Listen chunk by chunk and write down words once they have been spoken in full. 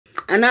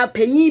ana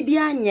panyi bi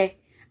anye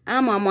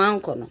ama mo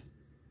anko no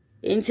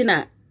enti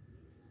na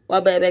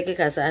wa bebe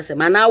kekasa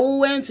asem ana wo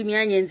wentumi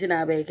anye enti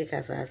na bebe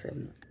kekasa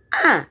asem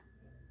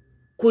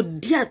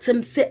kodi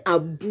atem se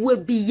abua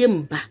bi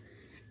yemba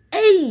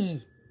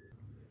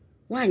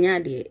wanya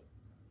de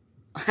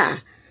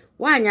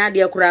wanya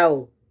de kura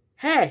o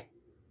he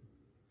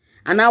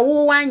ana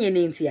wo wanye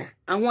nenti a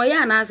ahoye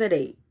ana ase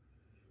de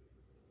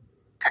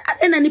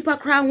ena nipa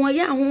kura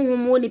ahoye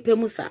ahonhom wo nipa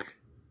musa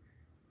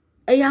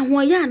eya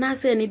ahoye ana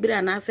ase ni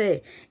bira na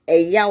ase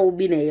eya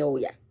obi na eya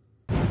oya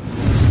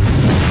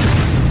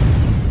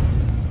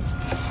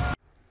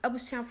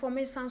Abusian for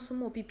me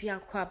sansumo bibi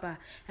akwaba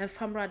and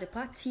famra de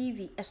pa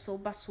TV eso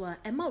baswa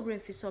e ma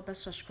wrenfi so be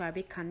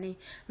subscribe kane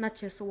na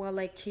chese wa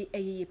like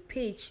a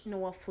page no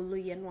wa follow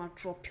ye no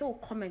drop your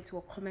comment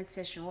or comment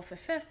section of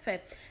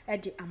fe e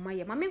di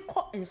amaye ma me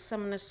ko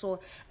nsem ne so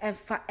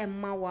emfa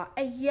emma wa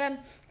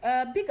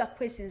big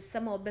Akwes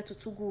nsem obeto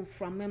to go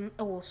from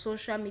e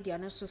social media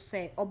no so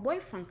say o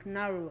boyfriend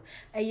Naro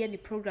ni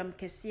program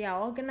kese a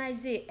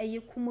organize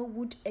kuma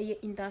wood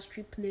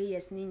industry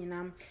players ni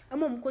nyinam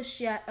amom ko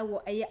share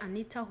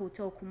Anita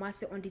Hotel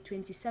Kumasi on the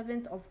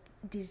 27th of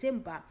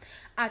December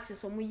at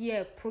some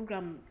year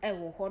program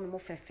ho no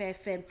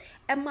fefefe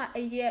ema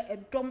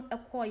dom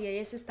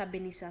ekoye sister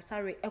Benisa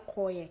sorry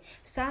ekoye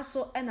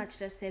sanso na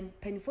kyerese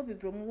penifo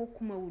bibrom wo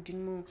kuma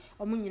wudin mu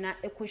omo nyina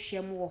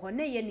ekohia mu wo ho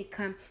na ye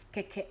nikan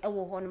keke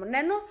ewo ho no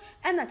neno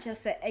na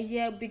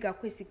kyerese big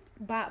Akwes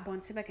ba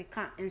bonte be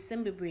keka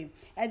ensem bebre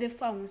the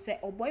fa se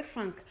o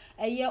boyfriend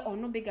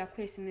ono big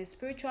Akwes ne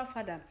spiritual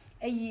father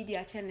di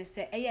a chene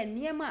se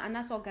niema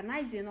anas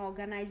organize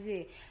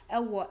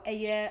ewo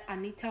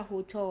Anita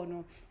Hotel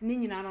no ni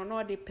nyina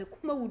no de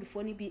pekuma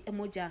wudfo ni bi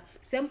emoja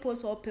sempo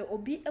so pe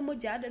obi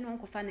emoja de no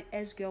nkofa ne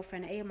ex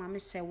girlfriend mama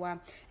sewa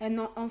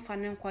no onfa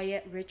ne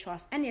nkoye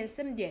rituals ene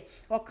ensem de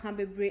oka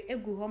bebre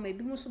egu ho ma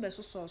bi muso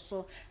beso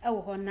so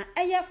ewo ho na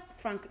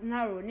Frank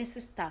Naro ne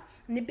sister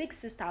ne big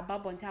sister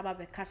ababonte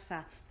ababe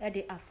kasa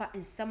de afa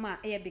ensem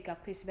a big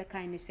Akwes be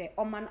kan ne se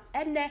oman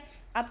ene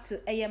up to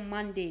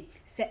Monday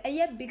se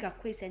big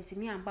Akwes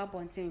entimi amba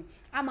bonten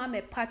ama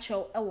me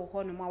pacho ewo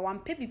ho no ma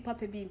wampe bi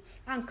papa bi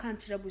anka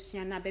nkyere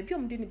busuan na ba bi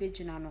omde ne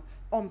begina no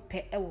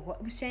ompe ewo ho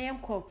busuan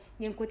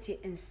yenkoti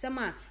ensem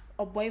a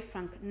o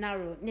boyfriend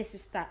Naro ne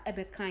sister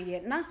ebekan ye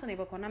nansa ne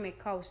bekona me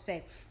kaw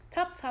se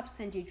tap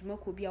send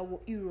ejumako bia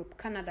wo Europe,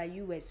 Canada,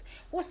 US.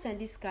 Wo send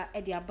this car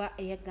aba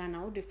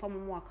Ghana wo de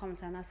form mo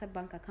account and as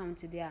bank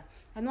account there.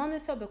 And one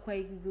say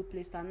obekwa Google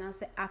Play Store and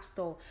say App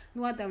Store.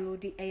 No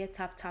download the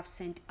tap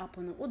send app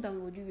on. Wo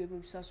download the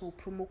website so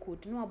promo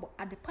code no about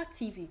Adepa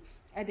TV.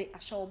 The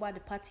show about the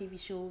TV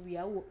show we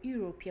are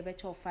Europe you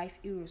better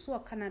 €5 so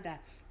Canada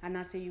and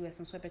I say US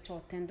and so better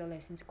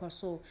 $10 into cost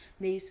so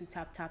they used to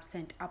tap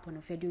send up on a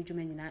video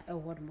jumena a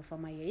word more for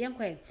my young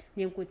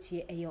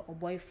tie a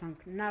boyfriend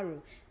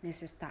Naro ne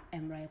sister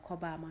Emra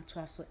Koba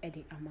Matuaso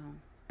Eddie amount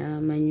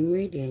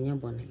manumere de anya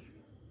bone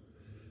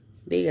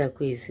big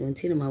Akwes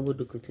until ma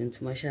bodu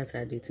kutuntu ma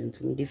shata de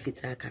tuntu mi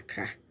defita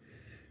kakra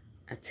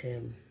at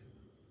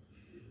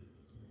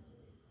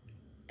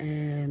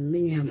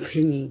menu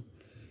penny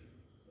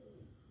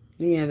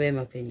Minya be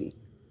ma penny.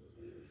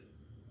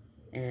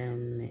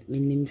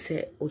 Minim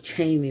se o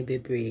chain me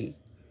bebre.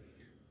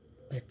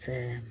 But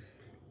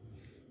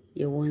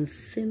ye won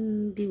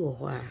sim bi wo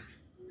ho a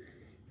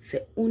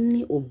se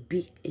only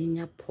obi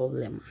enya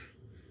problem.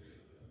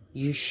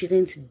 You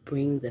shouldn't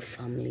bring the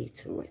family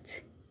to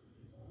it.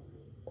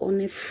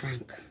 Only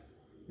Frank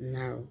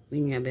Naro.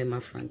 Minya be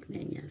ma Frank na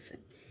enya se.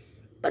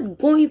 But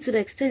going to the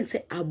extent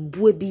say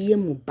abue bi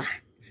yemu ba.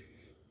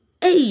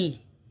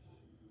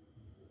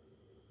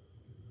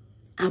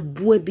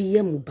 Abue bi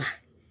yemu ba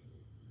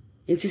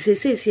enti se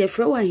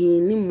efra wa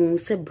hin ni mu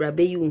se brabe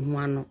yi hu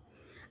ano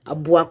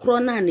abua kro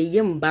na ne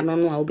yem ba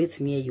no a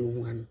obetumi ayi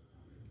hu ano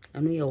I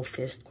know your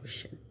first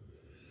question.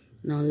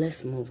 Now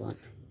let's move on.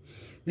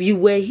 We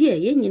were here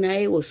ye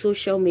nyina was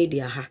social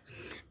media ha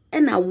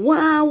and a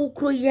wow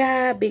kro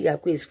ya big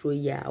Akwes kro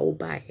ya o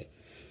buy.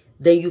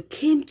 Then you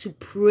came to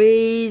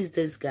praise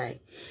this guy.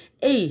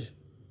 They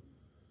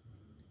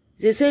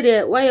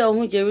said why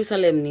you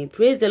Jerusalem ni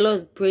praise the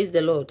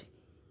Lord.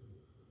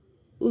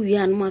 We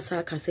are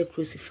masa ka say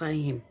crucify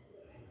him.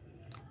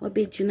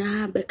 Wabe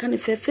jina be kan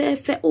fe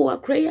o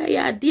akraya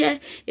ya de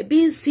e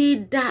bin si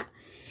da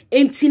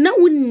enti na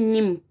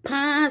wonnim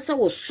pa sa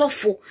wo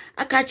sofo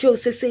aka che o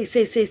say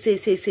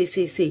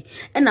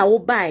e na wo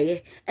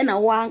bae e na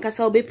wo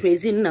ankasa wo be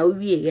praise na wo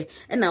wiye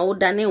e na wo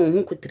dane wo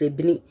hu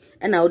kutrebini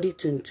e na wo di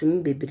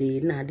tuntum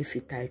bebre na de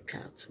fitai twa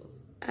to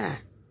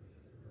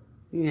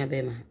nwa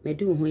be ma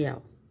medu hu ya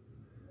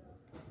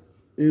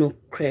no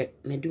cre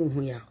medu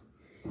hu ya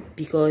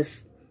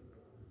because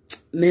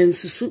men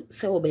susu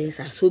se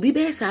obesa so bi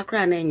be sa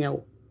akra na enya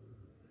wo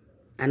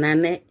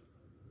anane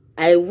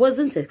I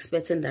wasn't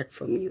expecting that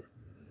from you.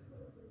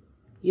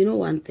 You know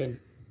one thing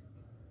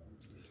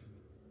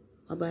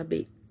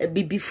ababe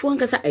before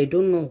nkasa I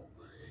don't know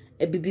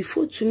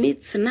before to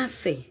meet na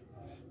say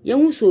ye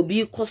hu so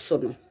bi koso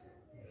no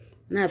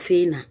na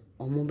fe na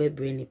omo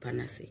bebre ni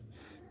panase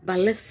but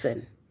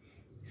listen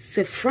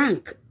se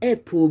Frank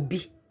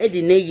epobi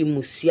edi na yi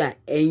musua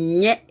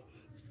enye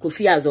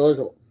Kofi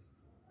Azozo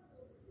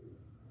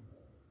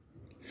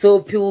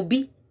so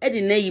obi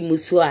edi na yi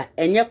musua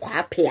enye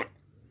kwapea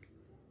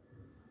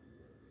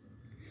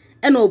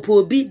ena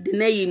obi di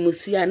na yi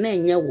musua na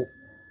enye wo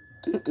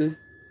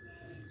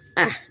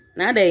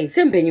na dey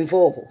se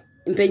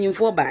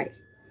mpanyimfo bai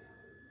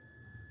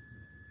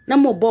na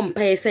mo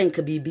bompa yese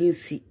nka bibi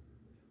nsi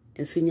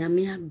enso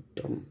nyame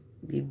adom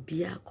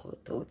bibi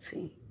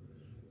akototi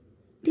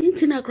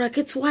dintina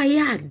kraketwa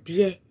ya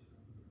ade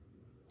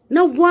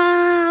na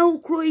wow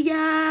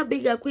kroya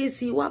bega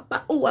kwesi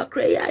wapa o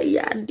akreya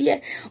ya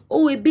ade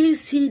o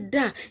ebisi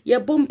da ye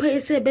bompa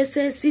yese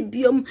bese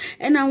sibiom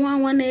ena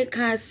wanwa na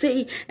ka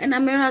sei ena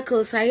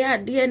miracles ya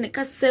ade ne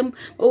kasem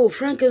o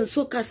Franken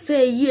so ka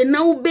sei ye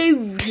na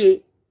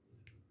ubewie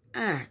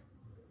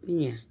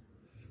nya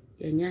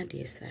yenya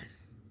de sa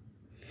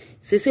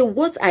say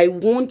what I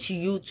want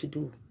you to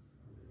do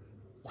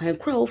kwan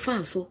kura wo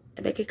fa so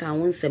ebeke ka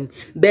wonsem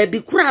baby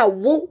kura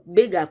wo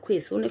bega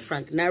Akwes one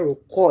Frank Naro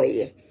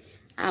koye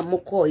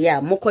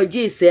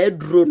mokoje se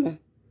aduro no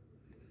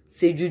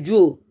se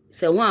juju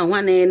se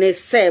hwan ne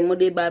se mo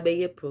de ba be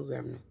ye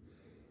program no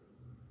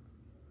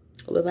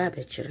obeba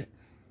be kire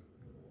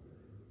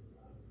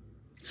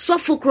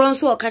sofo kron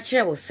so ka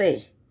kire wo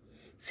say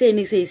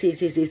ni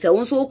se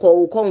wonso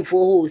ko konfo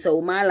ho se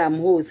o malam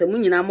ho se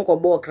munyina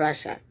mokobo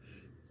crasha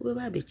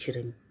obeba be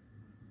kire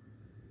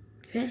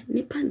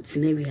ni panti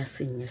na wi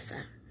asenye sa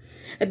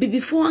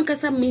before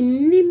ankasa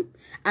minim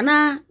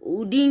ana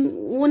udin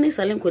woni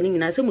salenko ni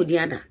nyina se mudin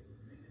ada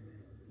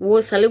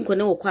wo salenko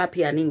ne wo kwa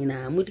apia ni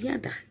nyina mudin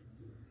ada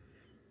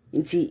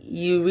nti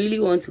you really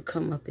want to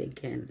come up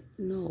again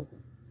no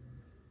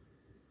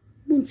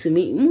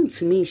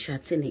muntumi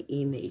shate ne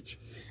image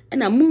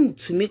ena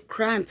muntumi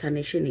kranta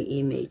ne she ne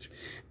image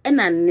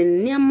ena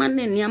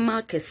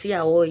niama kese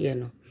a oye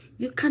no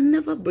you can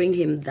never bring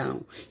him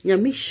down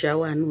nyami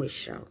shawa no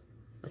shaw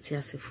what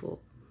you say for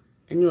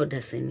any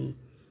other sani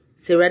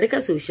se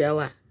radical so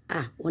shawa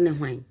one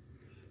hwan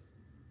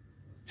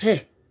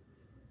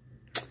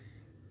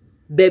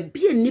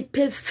baby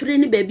nipa free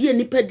ni baby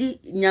nipa di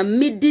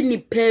nyame di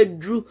nipa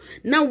dru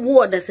na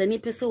wo da sani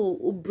pese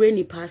o brain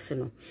nipa ase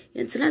no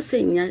yentina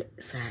se nya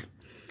sa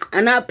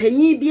ana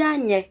panyi bi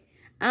anye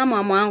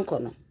ama anko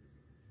no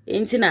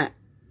yentina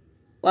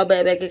wa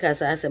bebe ke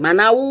kasa ase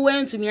mana wo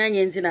wentumi anye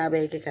yentina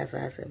bebe ke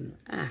kasa ase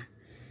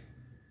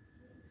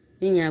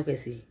ninya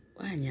Akwes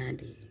wanya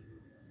di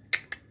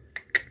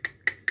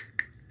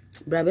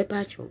brabe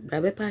pacho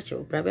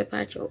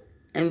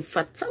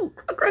emfatao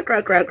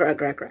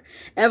kra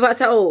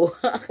emfatao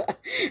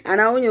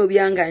ana wonyo obi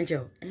anga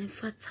ncho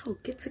emfatao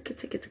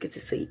kete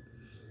sei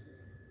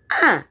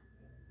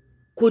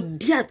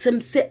kodi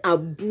atem se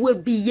abua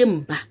bi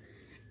yemba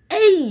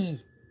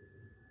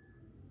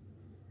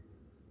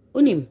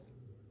onim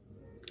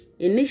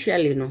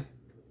initially no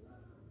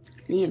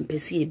ni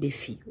empesi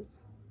ebefi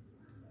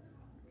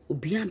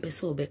obi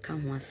ampese obeka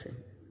ho asem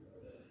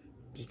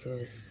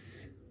because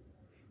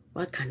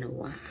what kind of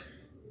war?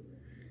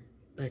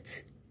 But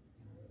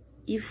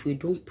if we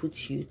don't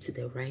put you to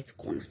the right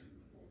corner,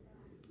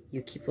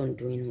 you keep on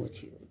doing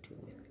what you're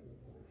doing.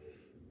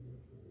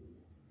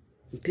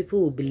 And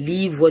people will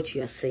believe what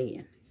you are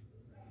saying.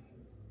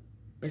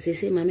 But they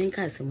say, Mama,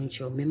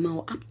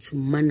 up to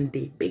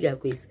Monday, big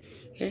Akwes.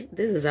 Okay?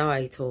 This is how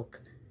I talk.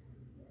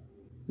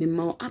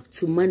 Up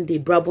to Monday,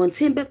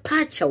 Brabontembe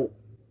Pacho.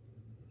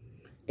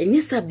 And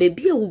yes, a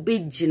baby will be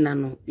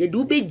Jinano. You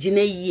do be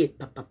Jina ye,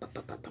 papa.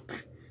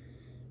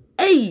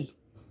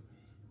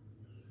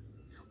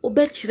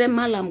 Obechire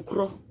malam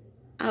kro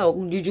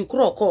juju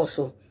kro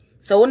koso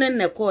se wona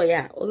ne ko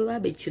ya obeba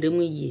bechire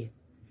mu yie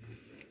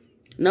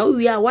na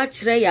wi a wa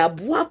kire ya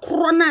aboa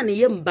kro na ne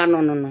yemba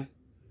no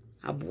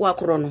aboa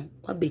kro no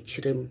wa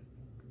bechire mu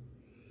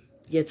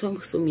je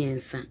tom so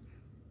miensa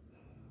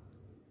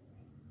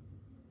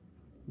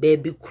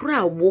baby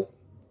kra wo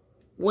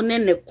wona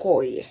ne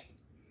ko ye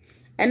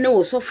ene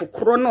wo sofo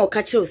kro na o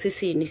ka kire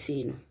osisi ni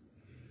si no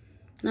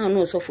na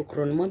no sofo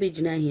kro no mo be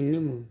gina hin ne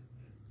mu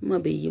mo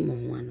be yi mo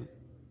ho ano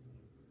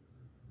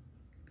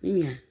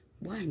Ninya,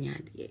 wanya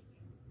de.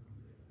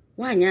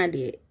 Wanya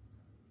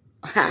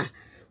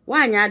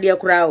de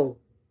krao.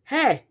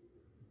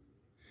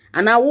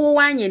 Ana wo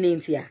wanye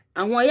nintia.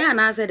 Anwo ya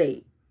na ase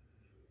de.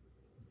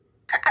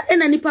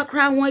 Ena nipa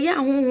kra ho ya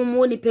honhom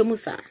wo nipa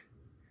musa.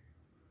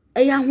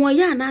 Eya ho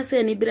ya na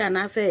ase ni bira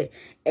na ase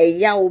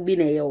eya obi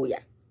na eya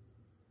oya.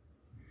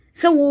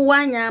 Se wo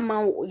wanya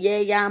ama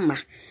ye ya ama.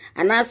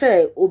 Ana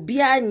ase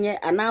obi anye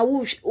ana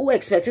wo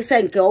expect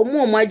se nke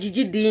omo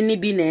agigi din ni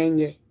bi na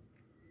enye.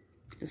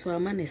 So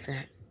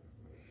amanesa.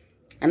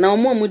 And now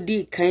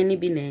mudi kind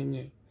bi na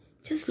enye.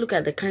 Just look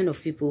at the kind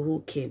of people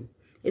who came.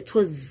 It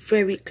was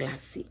very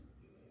classy.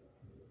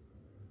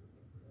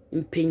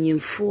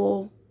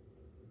 Mpenyimfo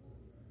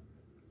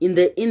in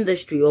the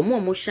industry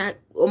omo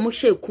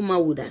she kuma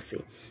would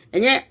say.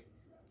 Enye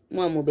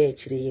mo be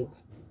chire you.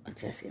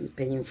 What I say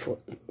mpenyimfo,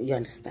 you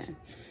understand?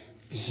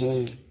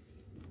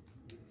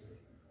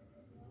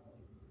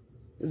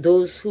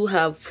 Those who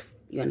have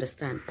You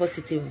understand?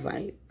 Positive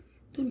vibe.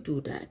 Don't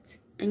do that.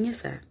 And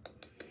yes, sir.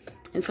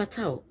 And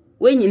fatal.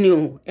 When you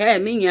know,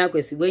 me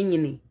Akwes, when you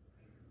know,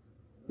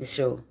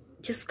 Michelle,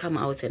 just come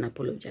out and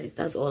apologize.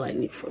 That's all I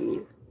need from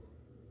you.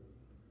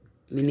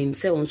 Meaning,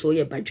 say on so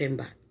ye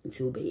badremba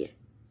until be ye.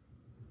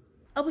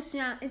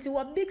 Abusia into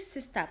what big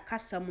sister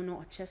kasa mu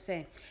no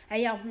ochese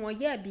eya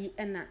hoye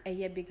bi na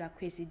eye big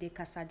Akwes de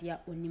kasa dia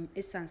onim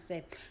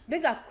esanse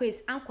big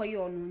Akwes ankoye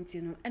onu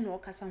nti no na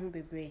okasa ho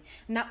bebre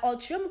na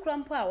ochirem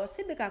krampo a wo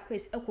se big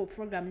Akwes ekọ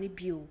program ni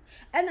bio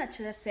na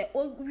kire se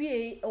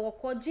owie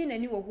wokoji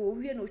nani wo ho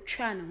owie no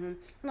twa ne ho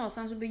na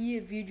osanso be ye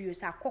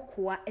videos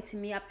akokoa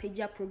etimi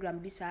apagya program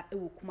bisa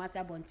ewo kumase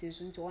abonte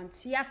so nti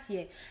onti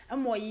ase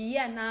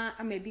emoye na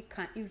amabi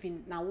kan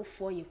even na wo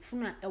fo ye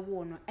funa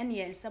ewo no ene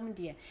ye nsam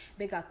de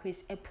big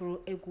Akwes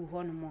epro egu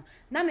hono mo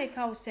na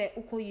meka wo se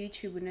uko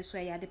YouTube ne so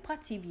ya de pa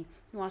TV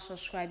no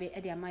subscribe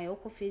e de amaye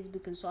uko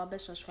Facebook nso obe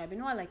subscribe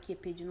no like your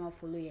page no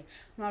follow ye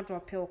no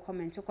drop your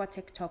comment uko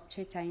TikTok,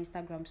 Twitter,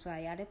 Instagram so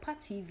ya de pa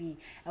TV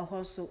e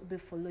ho so be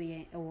follow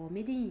ye e wo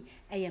medi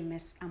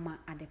AMS ama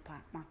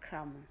adepa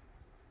makramo.